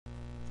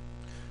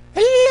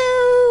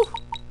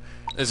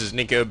This is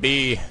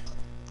NicoB,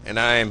 and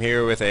I am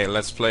here with a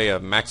Let's Play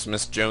of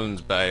Maximus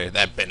Jones by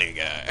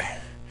thatbennyguy.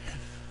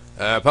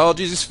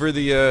 Apologies for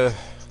the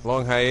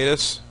long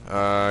hiatus.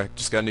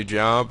 Just got a new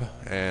job,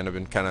 and I've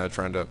been kind of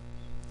trying to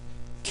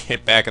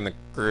get back in the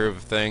groove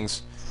of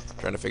things,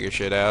 trying to figure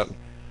shit out.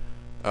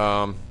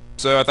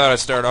 So I thought I'd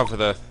start off with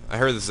a... I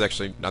heard this is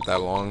actually not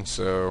that long,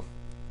 so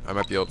I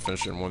might be able to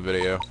finish it in one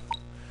video.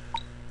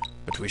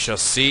 But we shall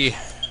see.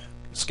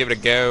 Let's give it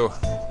a go.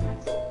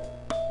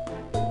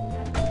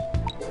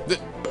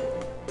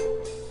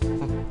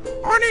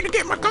 I need to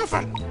get my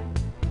coffin.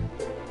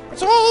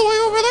 It's all the way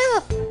over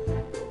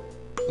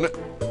there.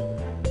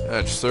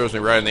 That just throws me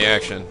right in the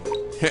action.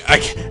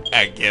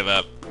 I give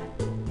up.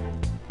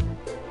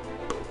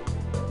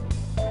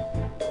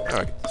 Oh,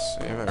 I get the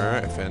save.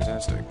 Alright,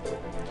 fantastic.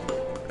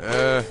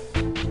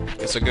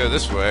 Guess I'll go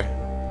this way.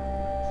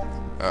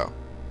 Oh.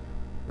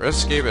 Press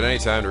escape at any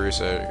time to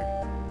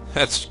reset.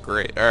 That's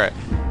great. Alright,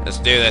 let's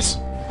do this.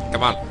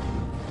 Come on.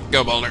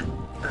 Go, Boulder.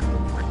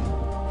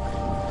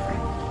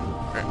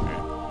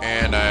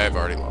 And I've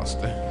already lost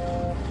it.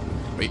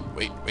 Wait.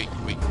 No,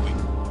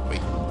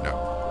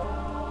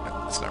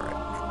 that's not right.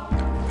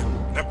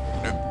 No.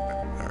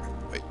 Alright,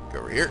 wait, go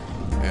over here.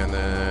 And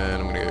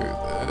then I'm gonna go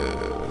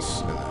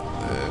this, and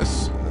then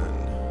this, and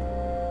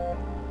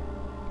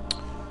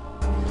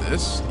then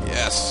this.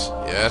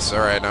 Yes,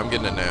 alright, I'm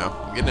getting it now.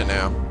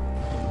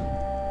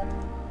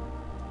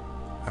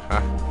 Haha.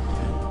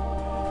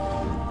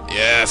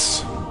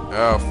 Yes!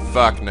 Oh,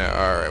 fuck no.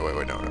 Alright,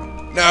 wait, no.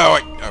 No,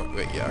 oh,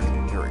 wait, yeah,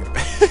 okay, here we go.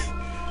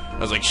 I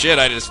was like, shit,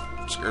 I just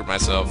screwed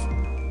myself.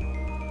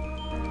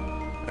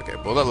 Okay,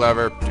 pull that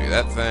lever, do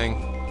that thing.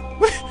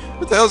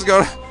 What the hell's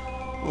going on?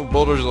 Little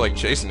boulders are like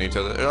chasing each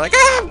other. They're like,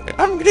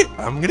 I'm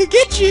gonna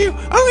get you!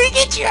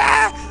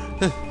 Ah!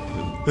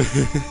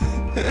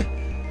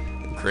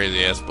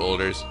 Crazy ass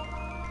boulders.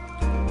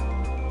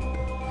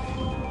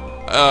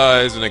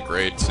 Isn't it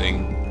great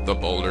seeing the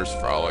boulders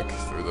frolic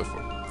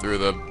through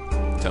the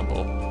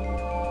temple?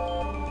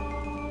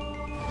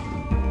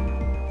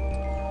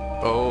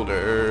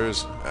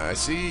 Boulders, I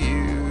see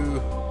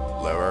you.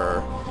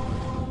 Lower.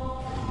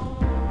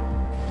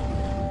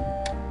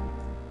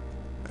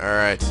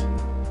 Alright.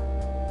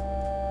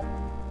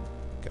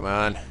 Come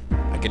on.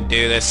 I can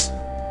do this.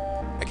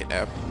 I can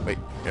now. Wait.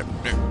 Yep.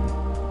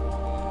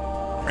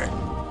 Alright.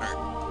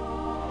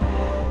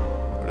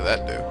 What did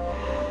that do?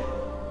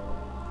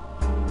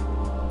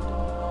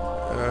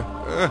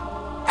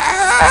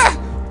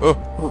 Oh.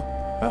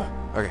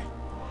 Okay.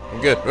 I'm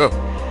good.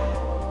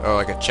 Oh,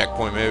 like a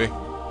checkpoint maybe?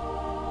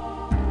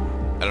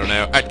 I don't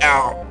know.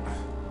 Ow!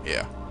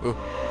 Yeah. Ooh.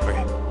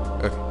 Okay,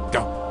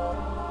 go.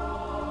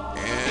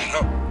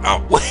 And, oh,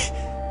 wait.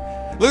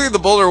 Look at the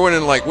boulder went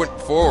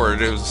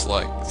forward. It was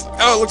like,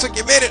 oh, it looks like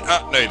you made it.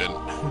 No, you didn't.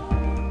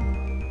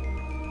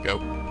 Go.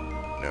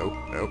 No.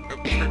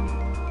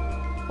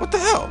 What the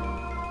hell?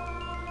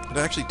 Did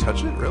I actually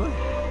touch it? Really?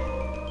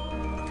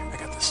 Okay, I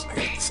got this.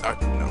 Oh,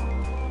 no.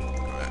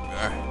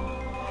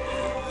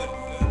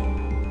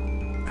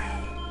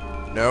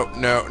 No.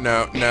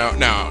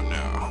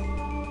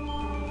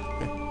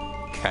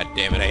 God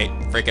damn it, I hate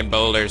freaking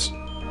boulders.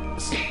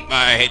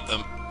 I hate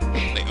them.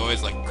 They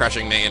always like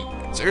crushing me,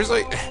 and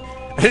seriously,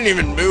 I didn't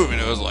even move, and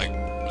it was like,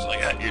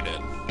 ah, you're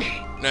dead.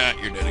 Nah,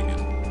 you're dead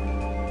again.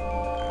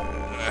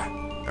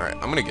 Alright,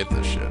 I'm gonna get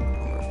this shit. I'm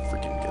gonna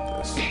freaking get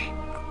this.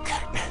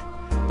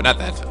 But not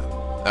that time.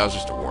 That was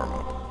just a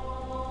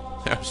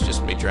warm-up. That was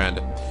just me trying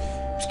to,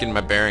 just getting my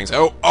bearings.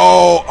 Oh,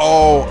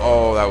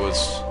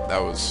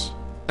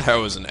 that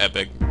was an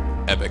epic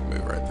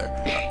move right there.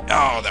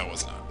 Oh, that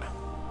was not.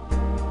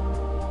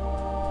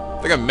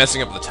 I think I'm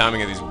messing up the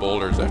timing of these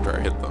boulders after I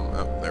hit them.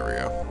 Oh, there we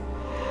go.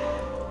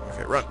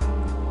 Okay, run.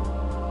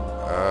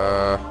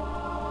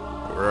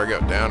 Where do I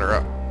go? Down or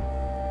up?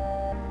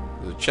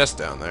 There's a chest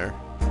down there.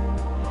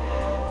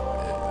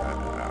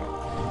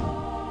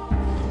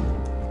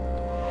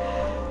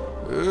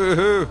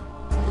 Woohoo!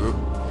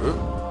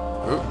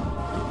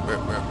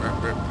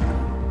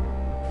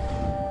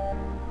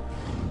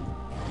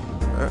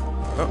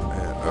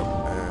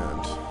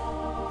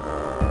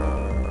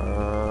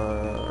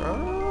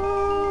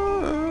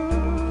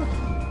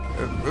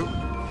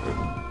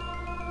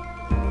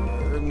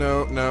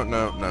 No.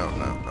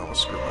 I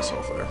almost screwed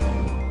myself there.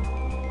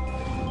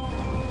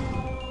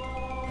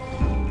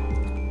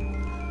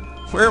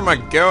 Where am I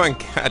going?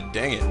 God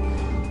dang it.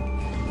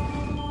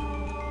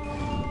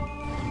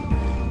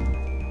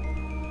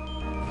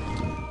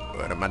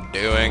 What am I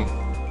doing?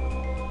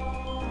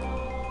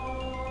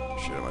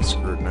 Shit, am I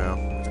screwed now?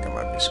 I think I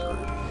might be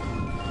screwed.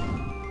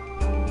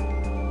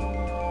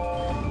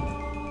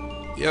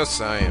 Yes,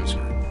 I am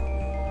screwed.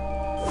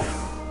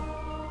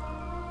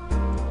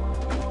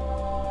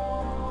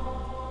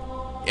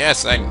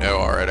 Yes, I know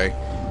already.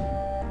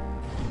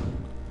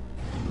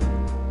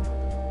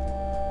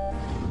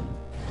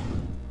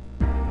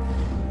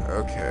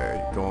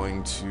 Okay,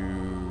 going to...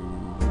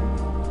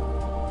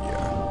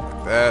 yeah,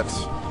 like that.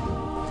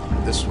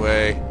 This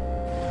way.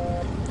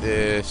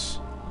 This.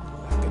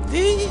 Look at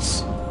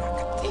this. Look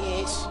at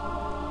this.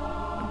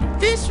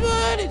 this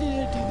one, and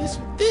then I do this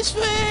one this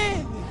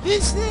way,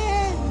 this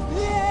way.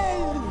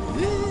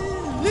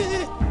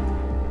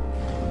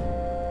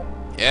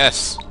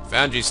 Yes,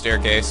 found you,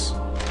 staircase.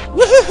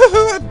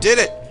 Woohoo! I did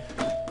it!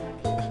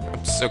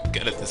 I'm so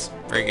good at this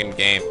friggin'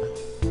 game.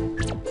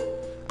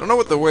 I don't know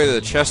what the way the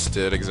chest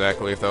did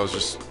exactly, if that was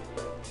just,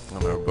 I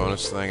don't know, a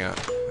bonus thing, I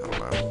don't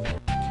know.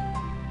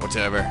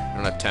 Whatever, I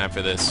don't have time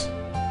for this.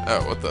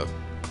 Oh, what the?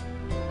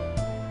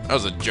 That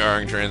was a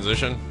jarring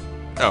transition.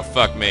 Oh,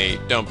 fuck me.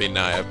 Don't be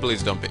Naya.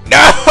 Please don't be.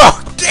 No!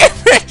 Damn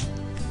it!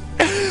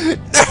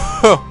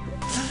 No!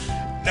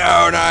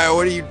 No, Naya,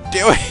 what are you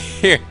doing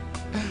here?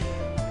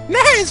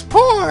 Naya's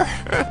poor!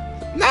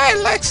 Naya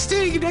likes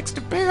staying next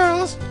to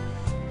barrels.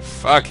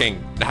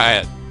 Fucking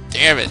Naya.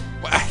 Damn it.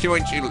 Why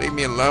don't you leave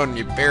me alone?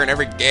 You bear in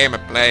every game I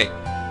play.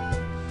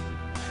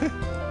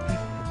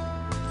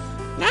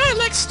 Naya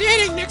likes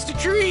standing next to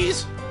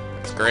trees.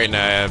 That's great,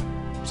 Naya.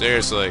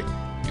 Seriously.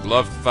 You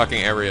love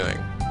fucking everything.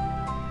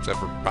 Except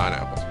for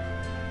pineapples.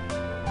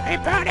 I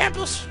hate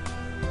pineapples.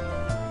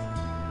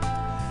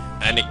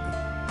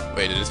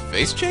 Wait, did his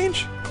face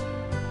change?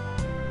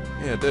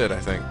 Yeah, it did, I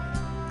think.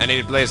 I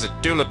need to place a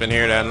tulip in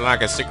here to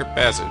unlock a secret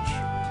passage.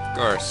 Of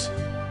course.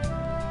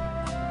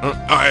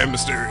 I am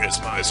mysterious.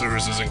 My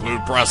services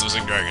include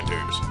processing dragon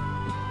tears.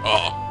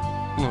 Oh.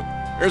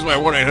 Here's my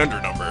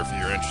 1-800 number if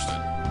you're interested.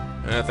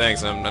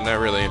 Thanks, I'm not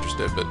really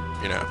interested, but,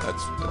 you know,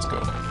 that's cool.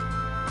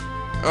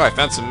 Oh, I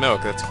found some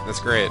milk. That's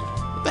great.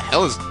 What the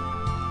hell is...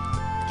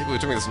 I can't believe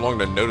it took me this long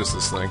to notice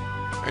this thing.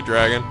 Hi,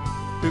 dragon.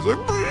 He's like,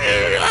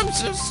 I'm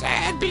so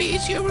sad.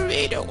 Please humor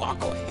me. Don't walk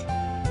away.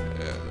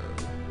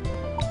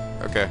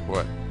 Okay,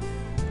 what?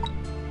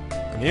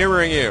 I'm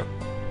humoring you.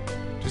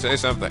 Did you say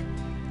something?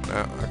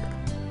 No? Okay.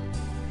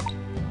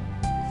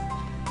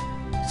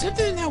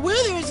 Something in that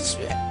well there is a...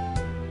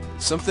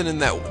 Something in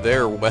that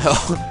there well?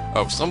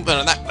 Oh, something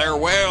in that there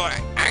well.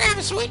 I got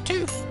a sweet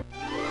tooth.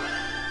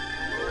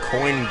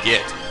 Coin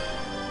get.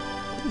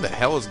 What the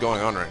hell is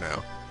going on right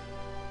now?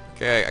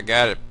 Okay, I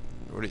got it.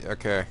 What do you,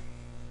 okay.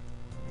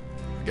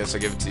 I guess I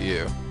give it to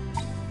you.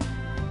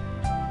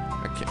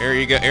 Okay, here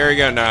you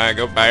go, Naya.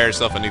 Go buy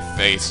yourself a new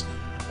face.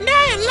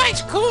 Naya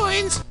likes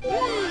coins.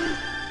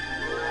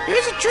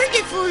 Here's a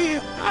trinket for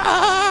you.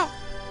 Oh.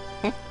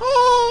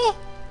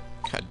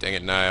 God dang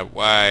it, Naya.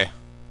 Why?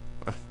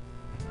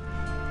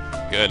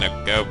 Good,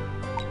 now go.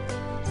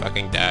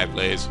 Fucking die,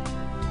 please.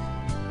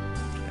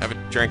 Have a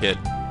trinket.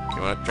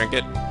 You want a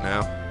trinket?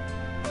 No?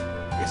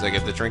 Guess I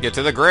give the trinket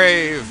to the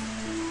grave!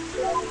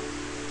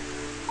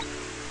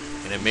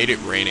 And it made it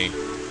rainy.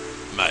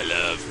 My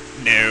love.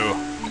 No.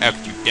 How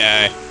could you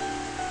die?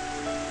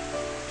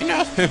 And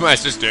also my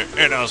sister.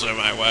 And also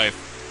my wife.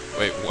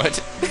 Wait,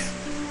 what?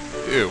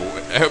 Ew.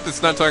 I hope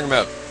it's not talking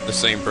about the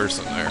same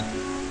person there.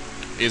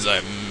 He's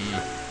like,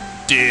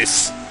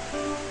 this.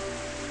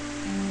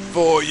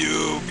 For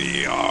you,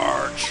 me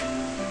arch.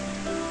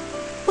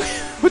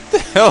 What the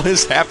hell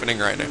is happening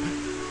right now?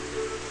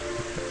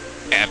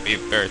 Happy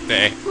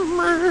birthday.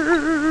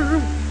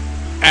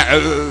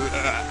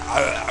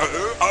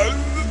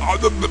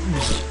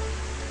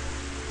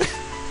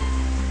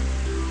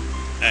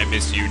 I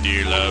miss you,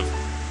 dear love.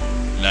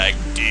 Like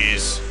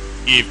this.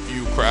 If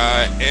you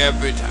cry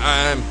every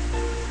time.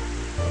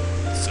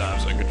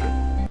 Sounds like a joke.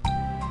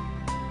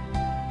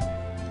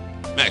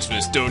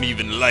 Maximus don't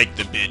even like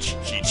the bitch.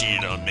 She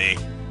cheated on me.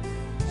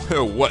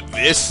 What,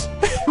 this?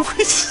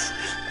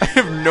 I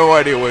have no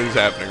idea what is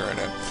happening right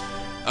now.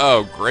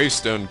 Oh,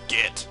 gravestone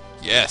get.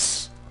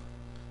 Yes.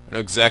 I know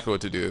exactly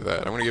what to do with that.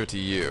 I'm gonna give it to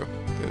you.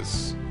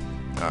 Because...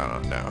 I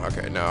don't know.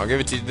 Okay, no. I'll give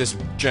it to this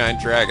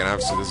giant dragon.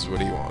 Obviously, this is what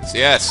he wants.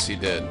 Yes, he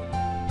did.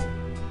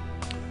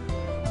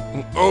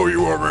 Oh,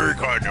 you are very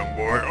kind, young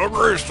boy. A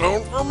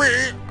gravestone for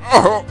me.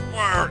 Oh,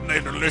 why aren't they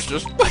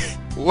delicious?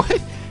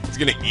 What? He's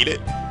gonna eat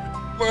it?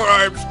 But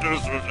I'm still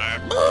so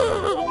sad.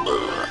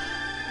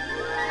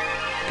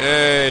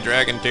 Hey,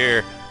 dragon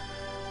tear.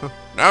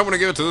 Now I'm gonna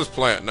give it to this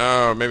plant.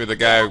 No, maybe the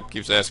guy who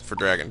keeps asking for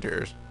dragon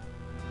tears.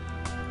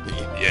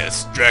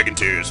 Yes, dragon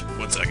tears.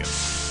 1 second.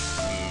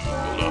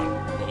 Hold on.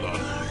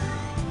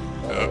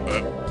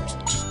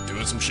 Just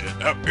doing some shit.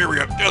 Oh, here we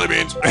go. Jelly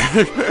beans.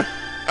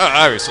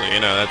 Obviously, you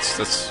know,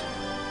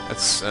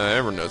 that's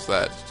everyone knows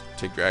that. Just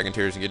take dragon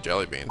tears and get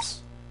jelly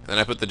beans. And then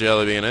I put the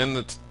jelly bean in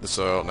the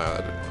soil. No,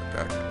 that didn't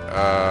work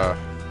out.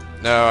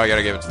 No, I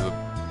gotta give it to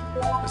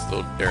this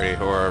little dirty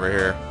whore over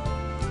here.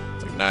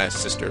 It's like, nice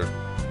sister.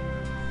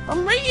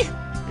 Me?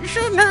 You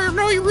shouldn't have.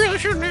 No, you really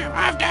shouldn't have.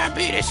 I have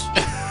diabetes.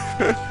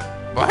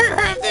 Well, here,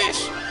 have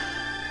this.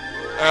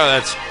 Oh,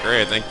 that's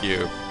great. Thank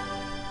you.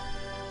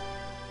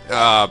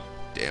 Ah,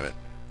 damn it.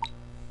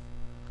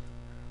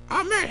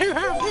 I meant who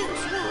have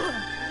this.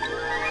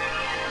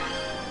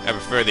 I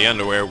prefer the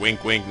underwear.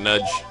 Wink, wink,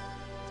 nudge.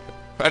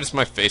 Why does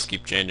my face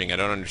keep changing? I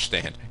don't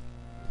understand.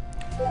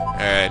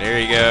 Alright, here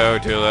you go,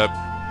 Tulip.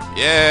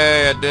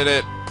 Yay, I did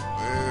it.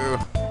 Woo.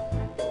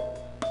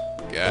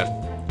 God.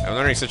 I'm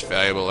learning such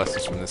valuable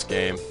lessons from this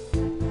game.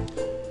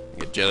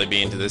 Get jelly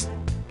bean to this.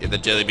 Give the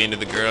jelly bean to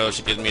the girl.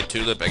 She gives me a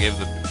tulip. I give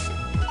the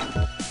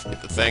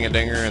thing a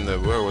dinger and the.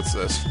 Whoa, what's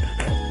this?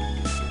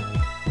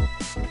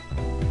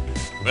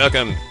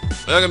 Welcome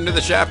to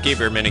the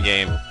shopkeeper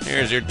minigame.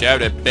 Here's your job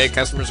to beg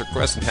customers'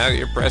 requests and haggle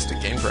your price to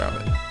gain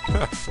profit.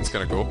 That's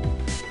kind of cool.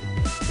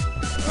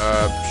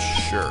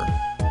 Sure.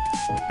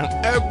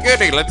 Oh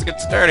goody, let's get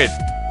started.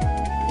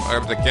 Walk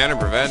up to the counter,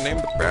 provide a name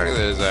of the product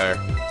they desire.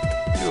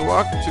 You will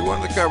walk to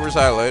one of the covers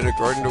highlighted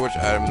according to which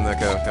item the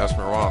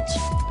customer wants.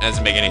 That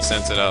doesn't make any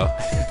sense at all.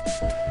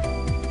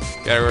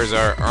 Categories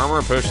are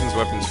armor, potions,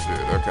 weapons,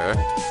 food. Okay.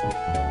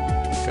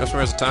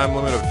 Customer has a time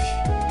limit of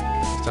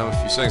a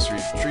few seconds to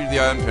retrieve the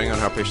item, depending on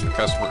how patient the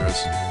customer is.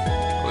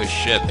 Holy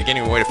shit, they can't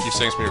even wait a few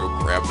seconds for me to go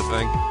grab the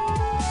thing.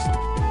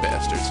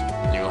 Bastards.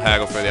 And you will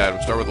haggle for the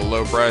item. Start with a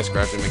low price,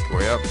 gradually make your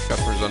way up.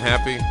 Customer's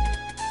unhappy,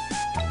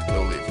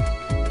 they'll leave.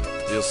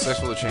 Deal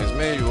successful, the chain is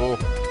made, you will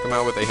come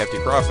out with a hefty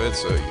profit,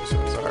 so you so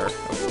desire.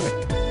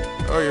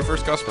 Oh, your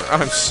first customer.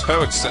 I'm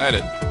so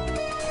excited. I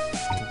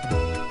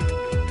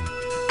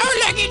would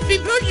like it to be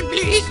potion,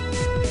 please.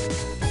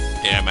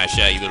 Yeah, my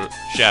shop, you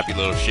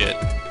little shit.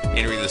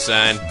 Need to read the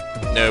sign.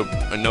 No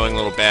annoying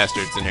little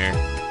bastards in here.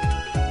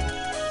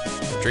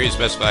 Tree to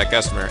specify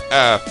customer.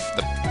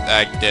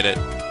 I did it.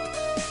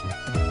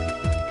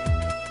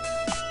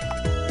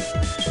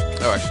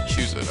 Oh, I should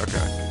choose it.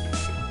 Okay.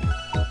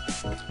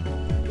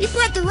 You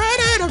brought the right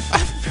item.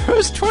 I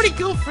proposed 20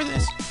 gold for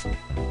this.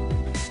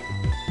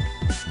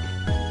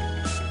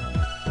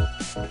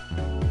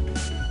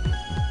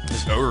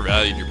 Just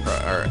overvalued your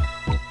price. Alright.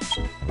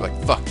 Like,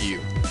 fuck you.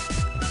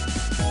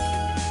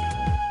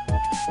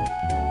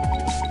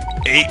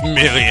 8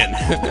 million.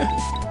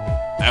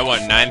 I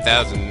want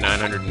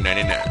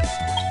 9,999.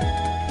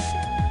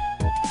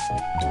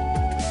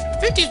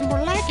 50's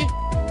more like it.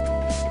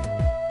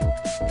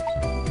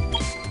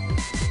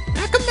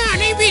 Now come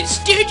on, ain't being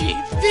stingy.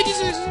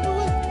 50's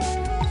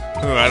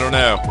Ooh, I don't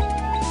know.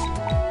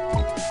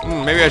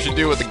 Maybe I should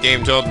do what the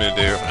game told me to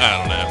do. I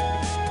don't know.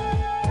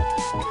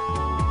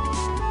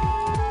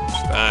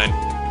 Fine.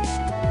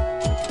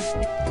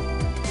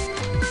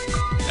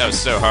 That was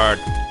so hard.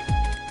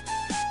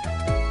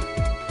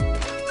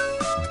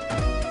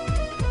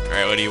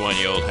 Alright, what do you want,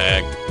 you old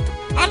hag?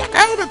 I like a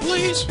helmet,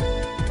 please.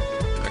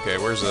 Okay,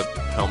 where's the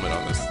helmet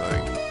on this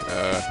thing?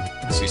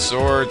 I see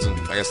swords and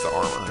I guess the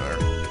armor there.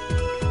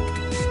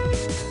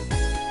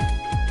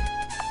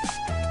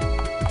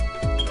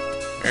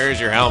 There's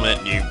your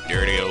helmet, you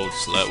dirty old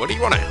slut. What do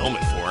you want a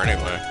helmet for,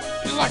 anyway?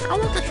 He's like, I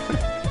want the...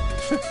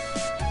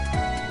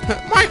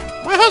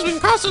 my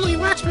husband constantly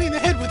whacks me in the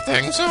head with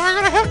things, so I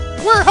gotta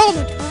wear a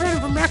helmet to prevent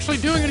him from actually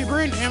doing any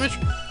brain damage.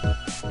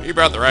 You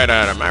brought the right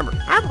item. I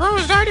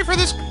proposed 90 for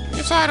this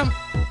item.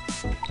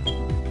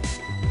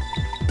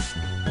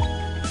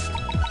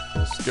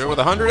 Let's go with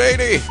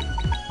 180.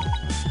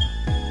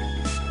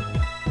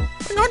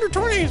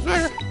 120 is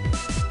better.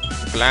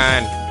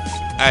 Blind.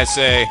 I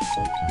say,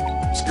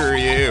 screw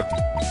you.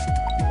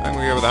 I'm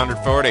gonna go with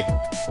 140.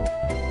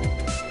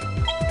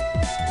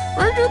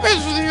 I do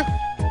business with you.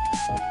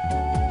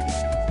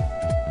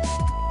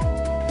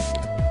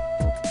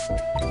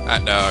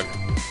 Hot dog.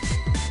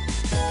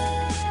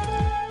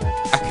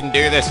 I can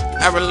do this.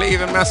 I believe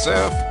in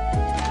myself.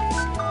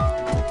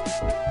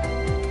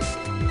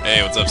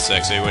 Hey, what's up,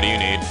 sexy? What do you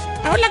need?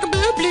 I would like a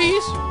blue,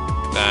 please.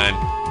 Fine.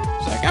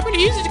 It's like, I'm gonna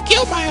use it to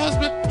kill my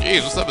husband.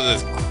 Jeez, what's up with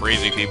this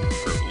crazy people,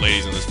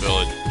 ladies in this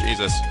village?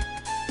 Jesus.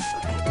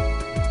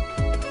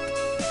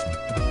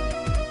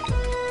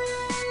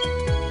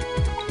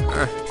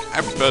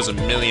 I propose 1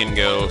 million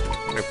gold.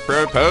 I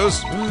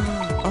propose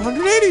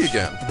 180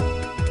 again.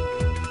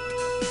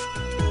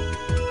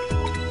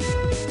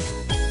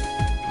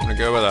 I'm gonna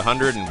go with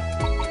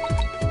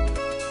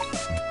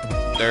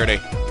 130.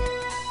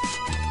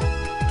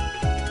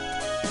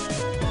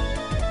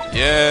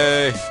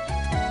 Yay!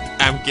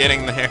 I'm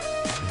getting there.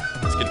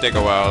 This could take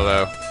a while,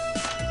 though.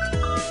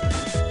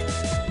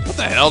 What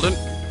the hell, what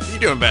are you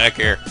doing back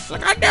here? It's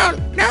like, I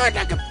don't. Now I'd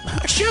like a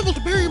shovel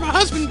to bury my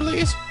husband,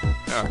 please.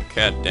 Oh,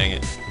 god dang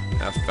it.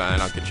 Oh, fine,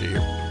 I'll get you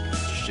here.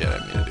 Shit, I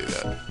didn't mean to do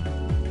that.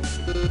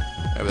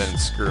 That didn't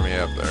screw me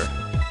up there.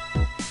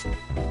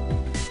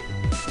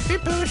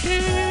 Keep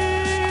pushing.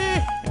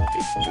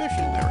 Keep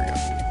pushing. There we go.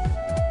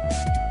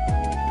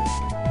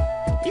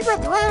 You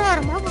brought the right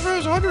item. I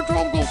propose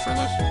 112 gold for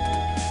this.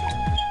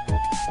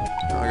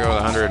 I'll go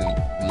with 100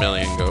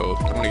 million gold.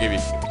 I'm gonna give you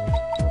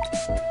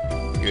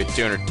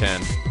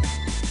 210.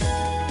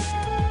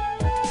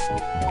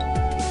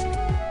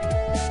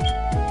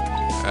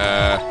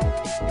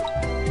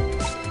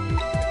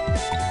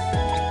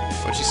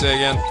 What'd you say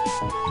again?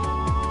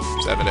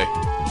 70.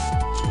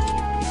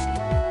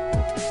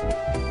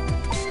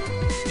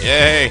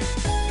 Yay!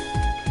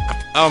 I'm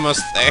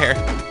almost there.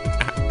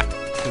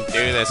 Can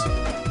do this.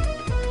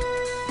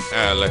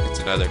 Oh, look, it's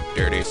another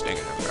dirty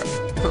stinking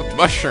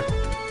mushroom.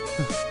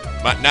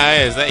 But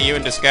NAIAS, is that you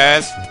in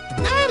disguise?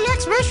 NAIAS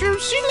likes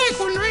mushrooms. She like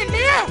one right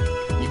now.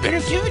 You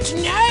better give it to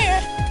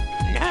NAIAS.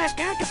 NAIAS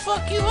got to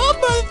fuck you up,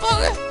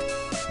 motherfucker.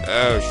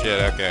 Oh shit,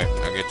 okay.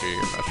 I'll get you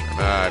your mushroom.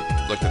 I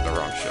looked at the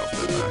wrong shelf,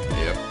 didn't I?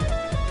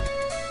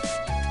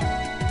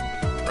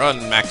 Yep. Run,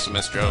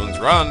 Maximus Jones,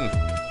 run!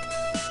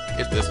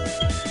 Get this.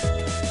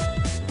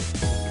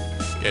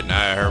 Get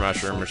nigh her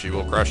mushroom or she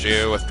will crush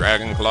you with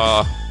dragon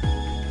claw.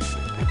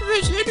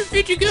 Where's the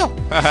video go?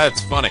 Haha,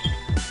 it's funny.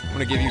 I'm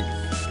gonna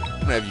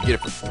have you get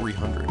it for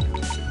 300.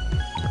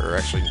 Or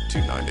actually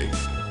 290.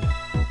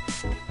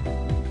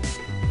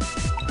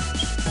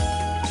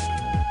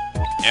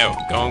 No,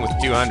 going with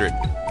 200.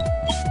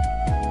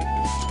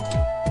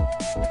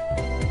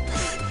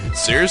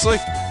 Seriously?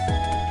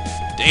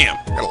 Damn,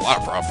 I got a lot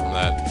of profit from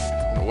that. I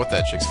don't know what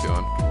that chick's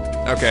doing.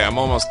 Okay, I'm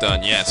almost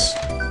done, yes.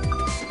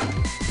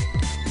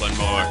 One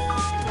more.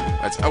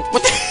 That's, oh,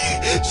 what the?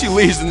 She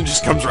leaves and then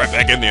just comes right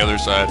back in the other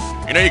side.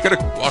 You know, you could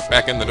have walked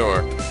back in the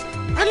door.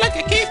 I'd like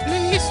a cake,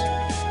 please.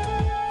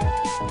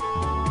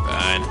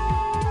 Fine.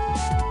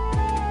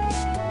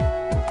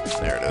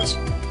 There it is.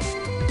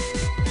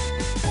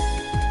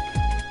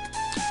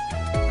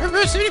 How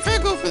about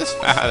 75 go for this?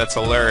 Haha, that's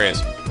hilarious.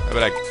 How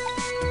about I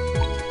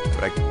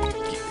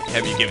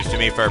have you give it to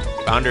me for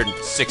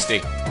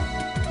 160?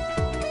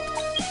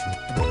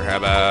 Or how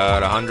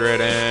about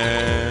 130?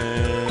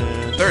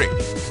 Fine.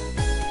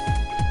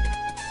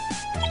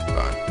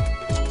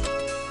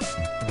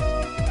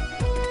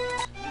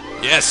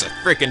 Yes, I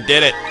freaking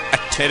did it. I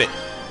did it.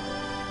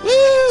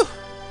 Woo!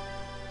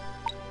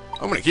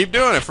 I'm gonna keep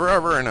doing it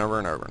forever and ever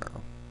and ever and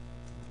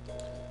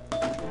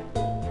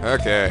ever.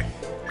 Okay.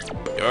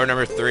 Door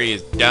number 3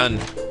 is done.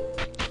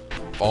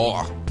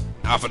 4.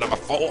 Now for number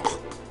 4.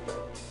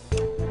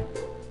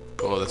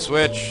 Pull the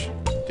switch.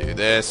 Do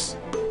this.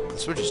 The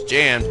switch is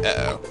jammed.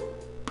 Uh-oh.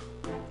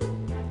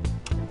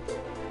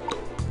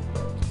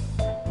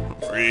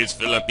 Freeze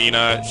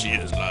Filipina. She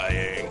is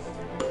lying.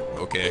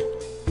 Okay.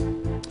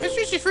 It's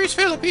just your freeze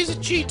Philip, he's a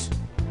cheat.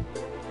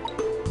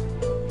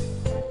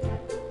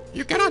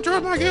 You cannot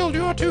join my guild,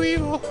 you are too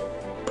evil.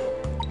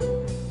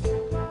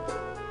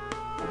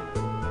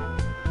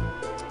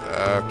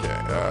 Okay,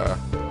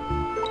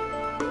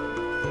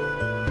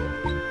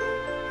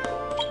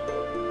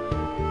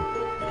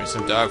 give me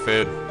some dog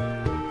food.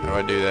 How do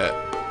I do that?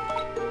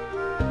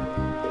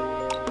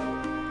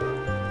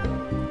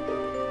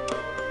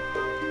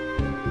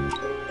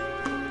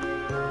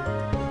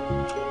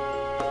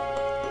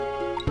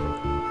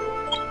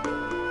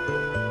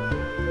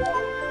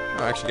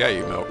 Oh, I actually got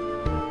you milk.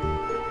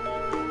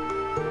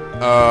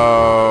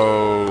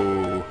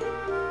 Oh.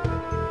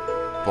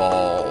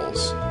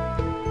 Balls.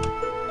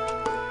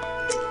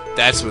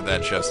 That's what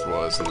that chest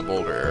was in the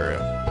boulder area.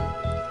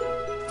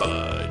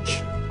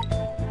 Fudge.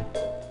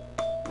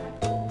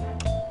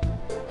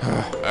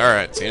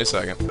 Alright, see you in a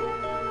second.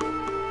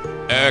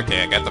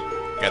 Okay, I got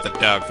the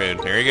dog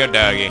food. Here you go,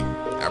 doggy.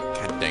 Oh,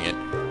 god dang it.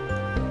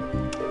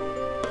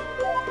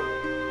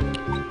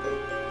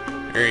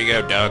 Here you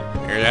go, dog.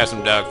 Here, have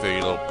some dog food,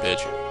 you little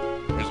bitch.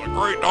 He's like,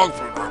 great dog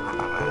food.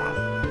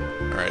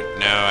 Alright,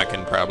 now I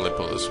can probably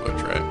pull the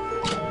switch, right?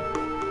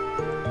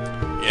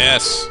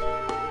 Yes.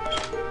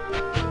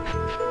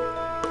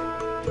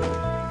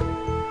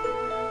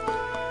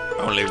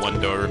 Only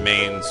one door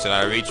remains till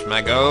I reach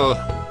my goal.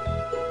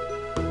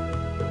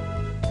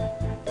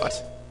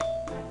 What?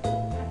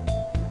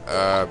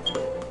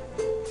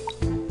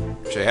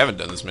 Actually, I haven't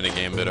done this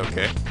minigame, but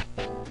okay.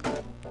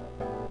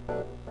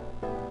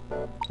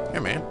 Hey,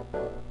 man.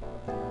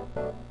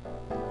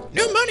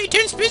 New money,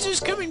 10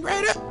 spizzers coming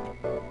right up.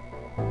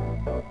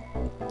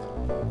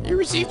 You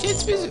received 10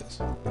 spizzers.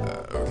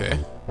 Okay.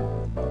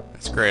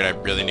 That's great, I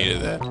really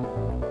needed that.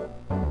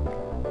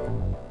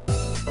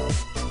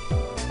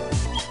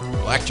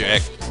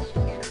 Blackjack.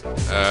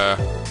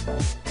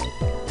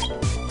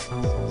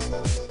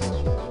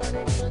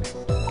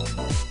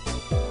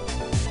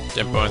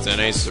 10 points and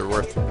aces are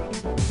worth.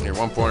 You're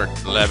 1 point or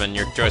 11.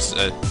 Your choice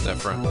is that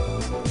front.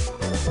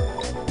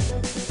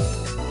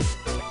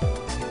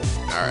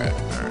 Alright.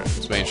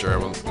 Just making sure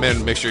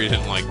make sure you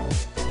didn't like.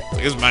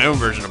 This is my own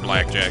version of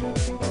blackjack.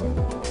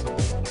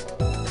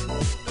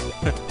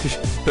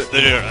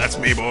 That's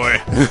me, boy.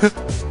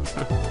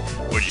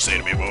 What'd you say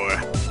to me, boy?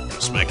 I'm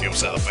gonna smack you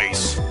upside the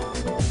face.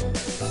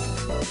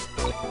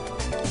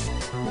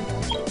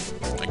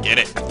 I get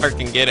it. I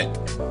freaking get it.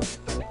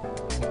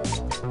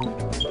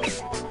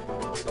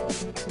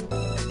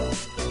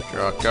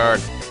 Draw a card.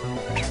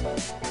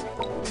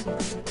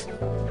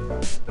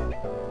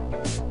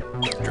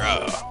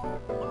 Draw.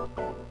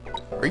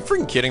 Are you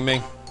freaking kidding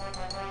me?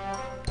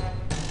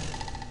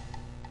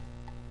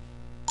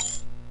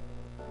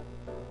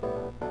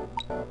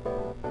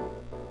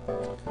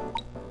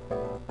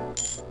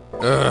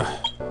 Ugh.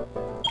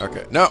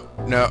 Okay. No.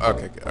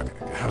 Okay.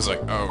 I was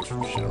like, oh shit,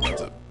 I'm about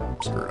to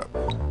screw it up.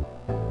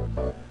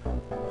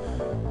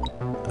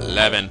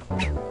 11.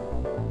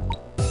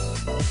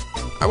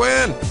 I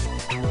win!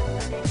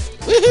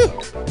 Woohoo!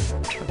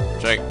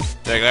 Check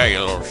that, you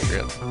little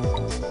shit.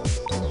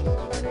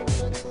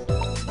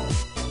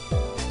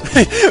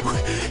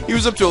 He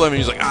was up to 11.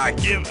 He's like, I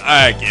give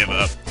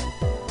up.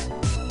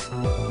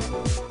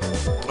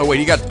 Oh wait,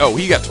 he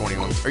got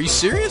 21. Are you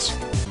serious?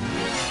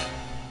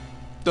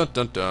 Dun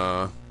dun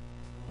dun.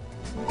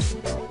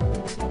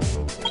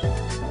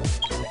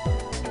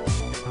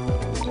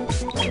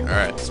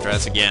 Alright, let's try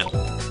this again.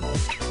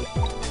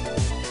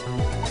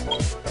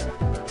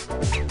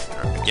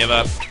 Give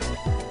up.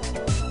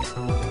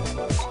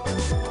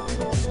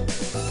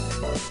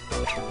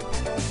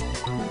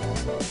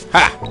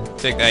 Ha!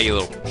 Take that, you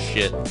little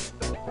shit.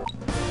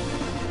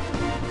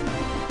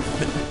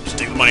 Just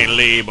take the money and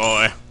leave,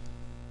 boy.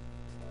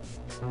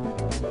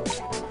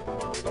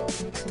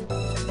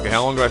 Okay,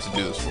 how long do I have to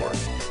do this for?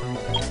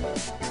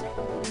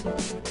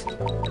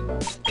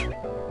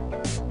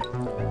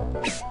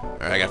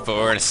 Alright, I got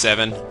 4 and a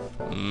 7.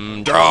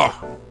 Draw!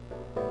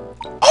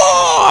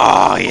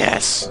 Oh,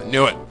 yes! I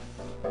knew it.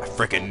 I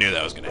freaking knew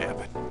that was gonna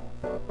happen.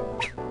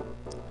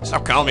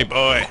 Stop calling me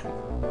boy.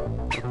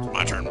 It's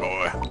my turn,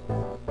 boy.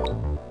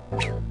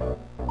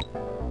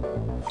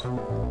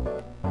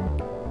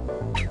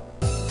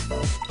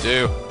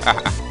 Two.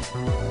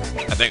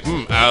 I think,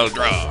 I'll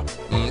draw.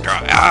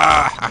 Draw.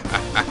 Ah!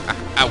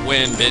 I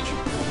win, bitch.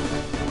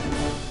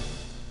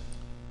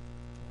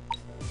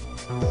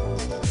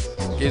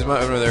 Here's my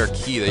over there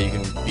key that you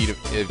can beat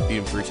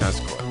him 3 times.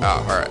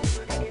 Ah, alright.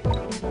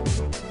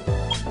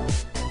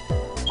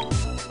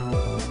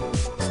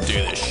 Let's do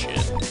this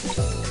shit.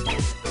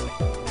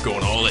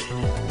 Going all in.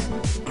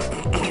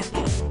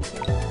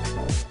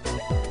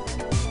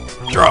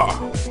 Draw.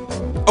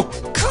 Oh,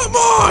 come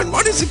on!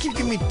 Why does it keep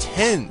giving me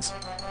 10s?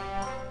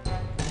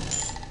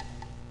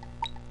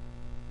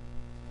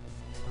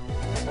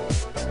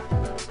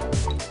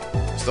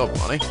 Still have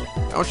money?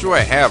 How much do I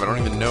have? I don't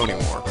even know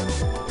anymore.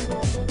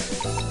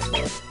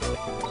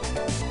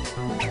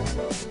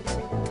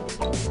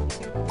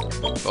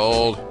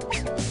 Fold.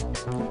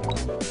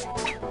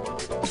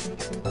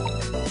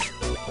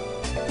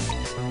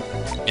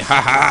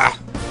 Haha!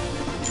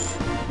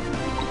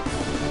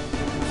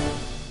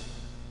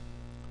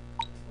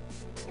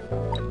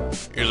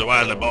 Here's a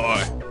wily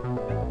boy.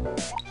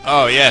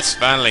 Oh yes,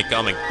 finally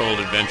coming. Bold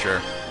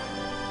adventure.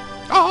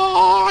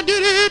 Oh, I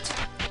did it!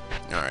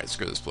 Alright,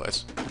 screw this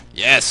place.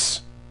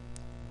 Yes!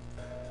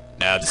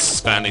 Now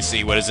just finally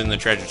see what is in the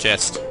treasure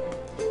chest.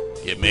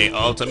 Give me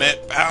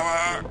ultimate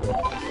power!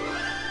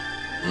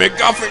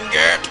 McGuffin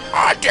get!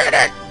 I did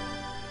it!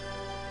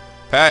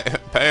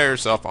 Pay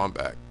yourself on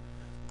back.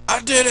 I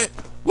did it!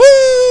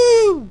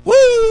 Woo!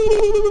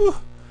 Woo!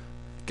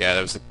 God,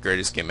 that was the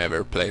greatest game I've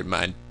ever played in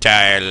my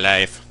entire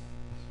life.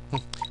 I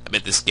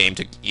bet this game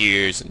took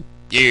years and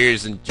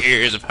years and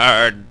years of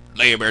hard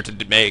labor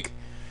to make.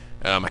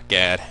 Oh my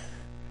god.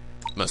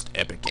 Most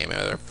epic game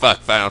ever.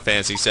 Fuck Final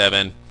Fantasy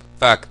VII.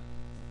 Fuck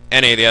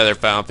any of the other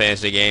Final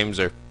Fantasy games,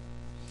 or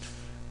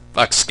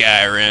fuck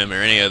Skyrim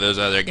or any of those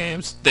other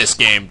games. This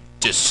game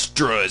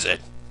destroys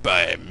it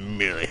by a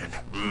million.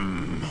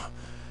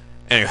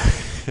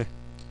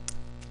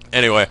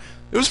 Anyway,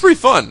 it was pretty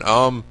fun.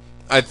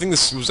 I think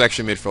this was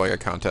actually made for like a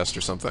contest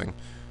or something.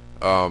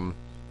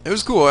 It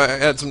was cool. I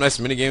had some nice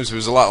mini games. It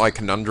was a lot like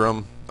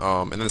Conundrum,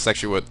 and that's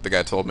actually what the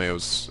guy told me. It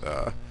was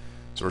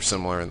sort of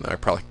similar, and I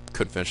probably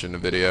could finish it in a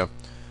video.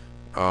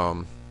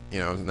 You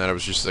know, and then it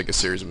was just like a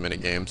series of mini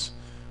games.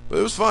 But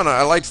it was fun.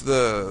 I liked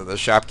the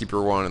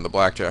shopkeeper one and the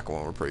blackjack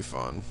one were pretty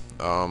fun.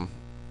 I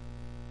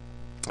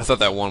thought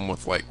that one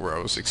with like where I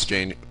was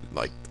exchanging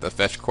like the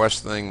fetch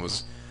quest thing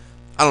was,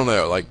 I don't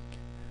know, like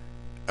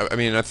I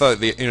mean, I thought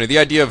the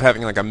idea of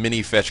having like a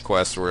mini fetch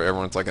quest where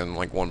everyone's like in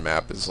like one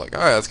map is like,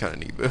 alright, that's kind of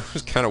neat, but it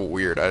was kind of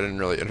weird. I didn't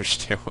really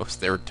understand what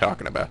they were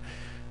talking about.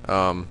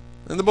 And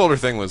the boulder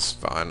thing was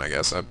fine, I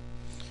guess. I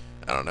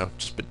don't know,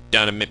 just been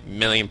done a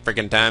million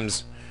freaking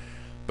times.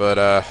 But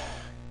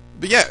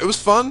yeah, it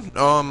was fun.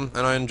 And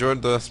I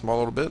enjoyed the small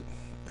little bit.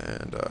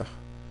 And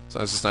so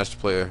it's just nice to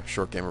play a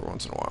short game every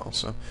once in a while.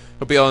 So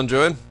hope you all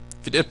enjoyed.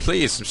 If you did,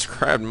 please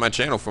subscribe to my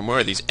channel for more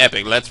of these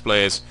epic Let's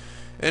Plays.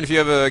 And if you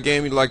have a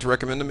game you'd like to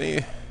recommend to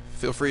me,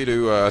 feel free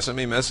to send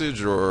me a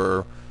message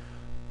or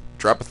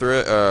drop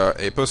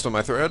a post on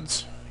my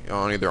threads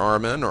on either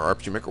RMN or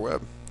RPG Maker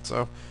Web.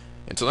 So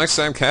until next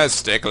time, guys,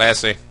 stay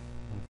classy.